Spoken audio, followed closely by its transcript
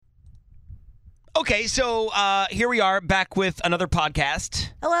Okay, so here we are back with another podcast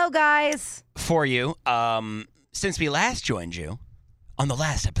Hello, guys. for you. Since we last joined you on the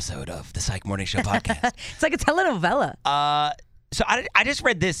last episode of the Psych Morning Show podcast. It's like a telenovela. So I just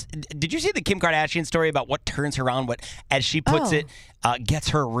read this. Did you see the Kim Kardashian story about what turns her on, what, as she puts it, gets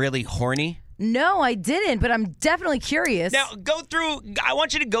her really horny? No, I didn't, but I'm definitely curious. Now, I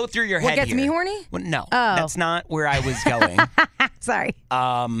want you to go through your head What gets here. me horny? Well, no, Oh. that's not where I was going. Sorry.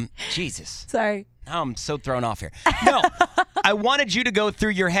 Jesus. Sorry. Now I'm so thrown off here. No, I wanted you to go through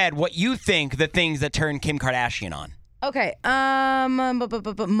your head what you think the things that turn Kim Kardashian on. Okay.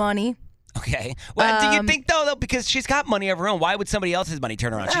 Money. Okay. Well, do you think though, because she's got money of her own, why would somebody else's money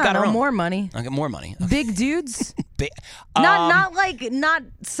turn her on? She's I got don't her know, own. more money. Okay, more money. Okay. Big dudes. Not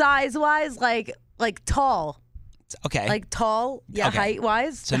size wise, like tall. Okay. Like tall, yeah, Okay. height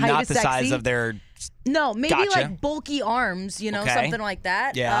wise. So height not is the sexy. size of their. No, maybe Gotcha. like bulky arms, Okay. something like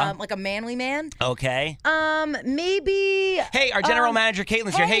that. Yeah. Like a manly man. Okay. Maybe. Hey, our general manager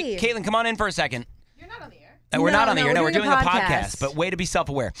Caitlin's here. Hey, hey. Caitlin, come on in for a second. You're not on the air. We're No, not on the no, air. No, we're we're doing doing a a podcast. podcast. But way to be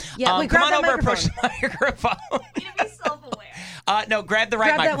self-aware. Yeah, wait, come grab on that over and push the microphone. microphone. You need to be self-aware. No, grab the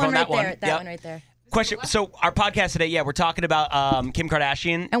right Grab that microphone. one right there. Yep. That one right there. Question. So our podcast today, we're talking about Kim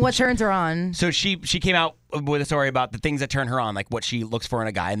Kardashian. And what turns her on? So she came out with a story about the things that turn her on, like what she looks for in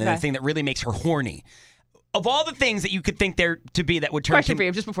a guy, and then the thing that really makes her horny. Of all the things that you could think there to be that would turn Question Kim, for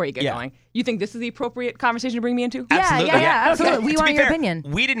you, just before you get Yeah. going. You think this is the appropriate conversation to bring me into? Absolutely, Yeah, absolutely. Okay. We To want be your fair, opinion.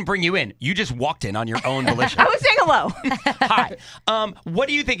 We didn't bring you in. You just walked in on your own volition. I was saying hello. Hi. What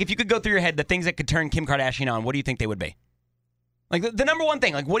do you think, if you could go through your head, the things that could turn Kim Kardashian on, what do you think they would be? Like the number one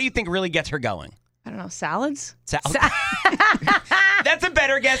thing, like what do you think really gets her going? I don't know, salads? That's a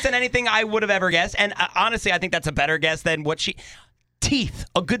better guess than anything I would have ever guessed. And honestly, I think that's a better guess than what teeth.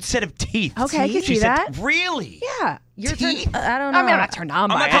 A good set of teeth. Okay, I can She see said, that. Really? Yeah. Your Teeth? turn. I don't know. I mean, I'm not turned on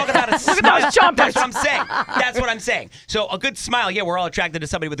I'm by not talking about a smile. Look at those chompers. That's what I'm saying. That's what I'm saying. So a good smile, yeah, we're all attracted to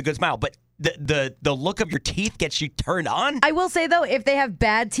somebody with a good smile, but the look of your teeth gets you turned on? I will say though, if they have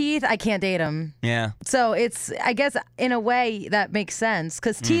bad teeth, I can't date them. Yeah. So it's, I guess, in a way that makes sense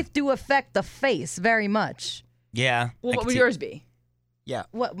because teeth do affect the face very much. Yeah. Well, I what can would see- yours be? Yeah.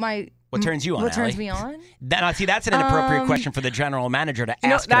 What turns you on, What turns Allie? me on? See, that's an inappropriate question for the general manager to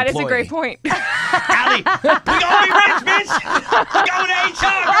No, ask that an is a employee. great point. Allie, we gonna be rich, bitch. We going to HR.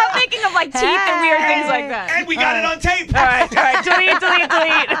 I'm thinking of like teeth and weird things like that. And we got it on tape. All right.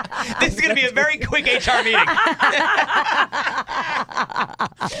 Delete. This is going to be a very quick HR meeting.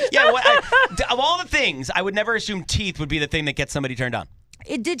 Yeah, of all the things, I would never assume teeth would be the thing that gets somebody turned on.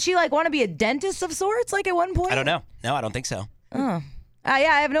 Did she want to be a dentist of sorts, like at one point? I don't know. No, I don't think so. Yeah,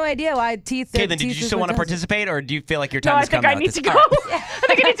 I have no idea why teeth. Caitlin, did you still want to participate, or do you feel like your No, time I has come think I now? need to go. All right. I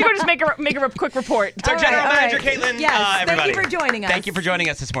think I need to go just make a quick report. It's our general all manager, right. Caitlin. Yes, everybody. thank you for joining us. Thank you for joining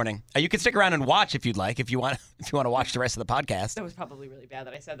us this morning. You can stick around and watch if you'd like, if you want to watch the rest of the podcast. That was probably really bad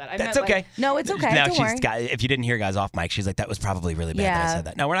that I said that. I That's meant, okay. No, it's okay. Now Don't worry. if you didn't hear guys off mic, she's like, that was probably really bad that I Yeah. said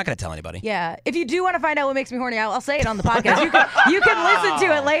that. No, we're not going to tell anybody. Yeah, if you do want to find out what makes me horny, I'll say it on the podcast. You can listen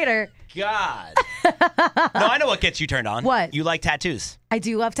to it later. God. No, I know what gets you turned on. What? You like tattoos. I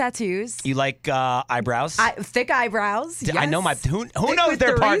do love tattoos. You like eyebrows. Thick eyebrows. I know my. yes. Who Thick knows with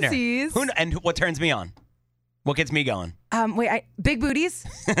their the partner? Reese's. And what turns me on? What gets me going? Big booties.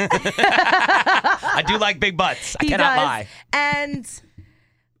 I do like big butts. I He cannot does. lie. And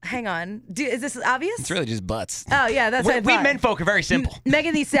hang on, is this obvious? It's really just butts. Oh yeah, that's what I We thought. men folk are very simple.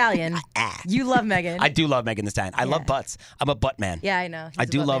 Megan Thee Stallion. You love Megan. I do love Megan Thee Stallion. I love butts. I'm a butt man. Yeah, I know. He's I a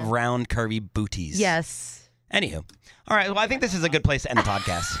do butt love man. round, curvy booties. Yes. Anywho. All right. Well, I think this is a good place to end the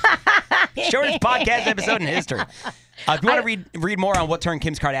podcast. Shortest podcast episode in history. If you want to read more on what turned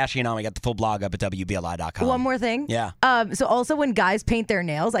Kim Kardashian on, we got the full blog up at WBLI.com. One more thing. Yeah. So also when guys paint their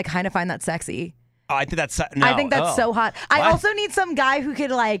nails, I kind of find that sexy. Oh, I think that's no. I think that's so hot. I What? also need some guy who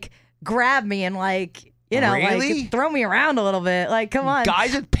could grab me and Really? throw me around a little bit. Like, come on.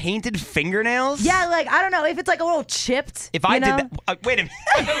 Guys with painted fingernails? Yeah, I don't know if it's a little chipped. If I you know? did that, wait a minute.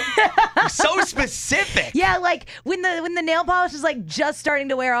 You're so specific. Yeah, when the nail polish is just starting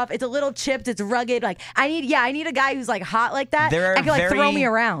to wear off, it's a little chipped, it's rugged. I need a guy who's hot like that. There are and can throw me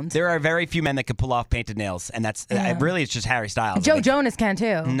around. There are very few men that can pull off painted nails, and that's really it's just Harry Styles. Joe Jonas can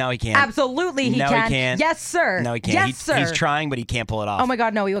too. No, he can't. Absolutely, he No, can. he can't. Yes, sir. No, he can't. Yes, sir. He's trying, but he can't pull it off. Oh my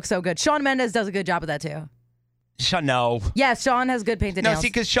God, no, he looks so good. Shawn Mendes does a good job of that too. No. Yes, Shawn has good painted No, nails. see,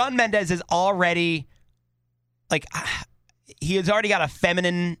 because Shawn Mendes is already he has already got a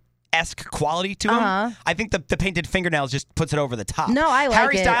feminine-esque quality to him. I think the painted fingernails just puts it over the top. No, I like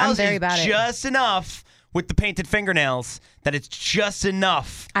Harry it. I'm Styles very is about it. just enough with the painted fingernails that it's just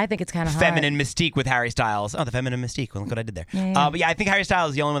enough I think it's kind of feminine mystique with Harry Styles. Oh, the feminine mystique. Well, look what I did there. Yeah. But yeah, I think Harry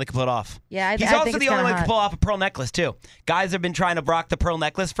Styles is the only one that can pull it off. Yeah, He's I also think the it's only one kinda that can hot. pull off a pearl necklace too. Guys have been trying to rock the pearl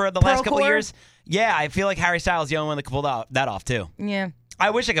necklace for the last couple core? years. Yeah, I feel like Harry Styles is the only one that can pull that off too. Yeah. I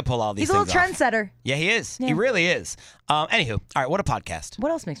wish I could pull all these He's a things little off. trendsetter. Yeah, he is. He Yeah. really is. Anywho, all right, what a podcast.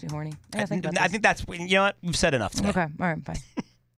 What else makes me horny? I gotta think about I this. think that's, you know what? We've said enough today. Okay, all right, fine.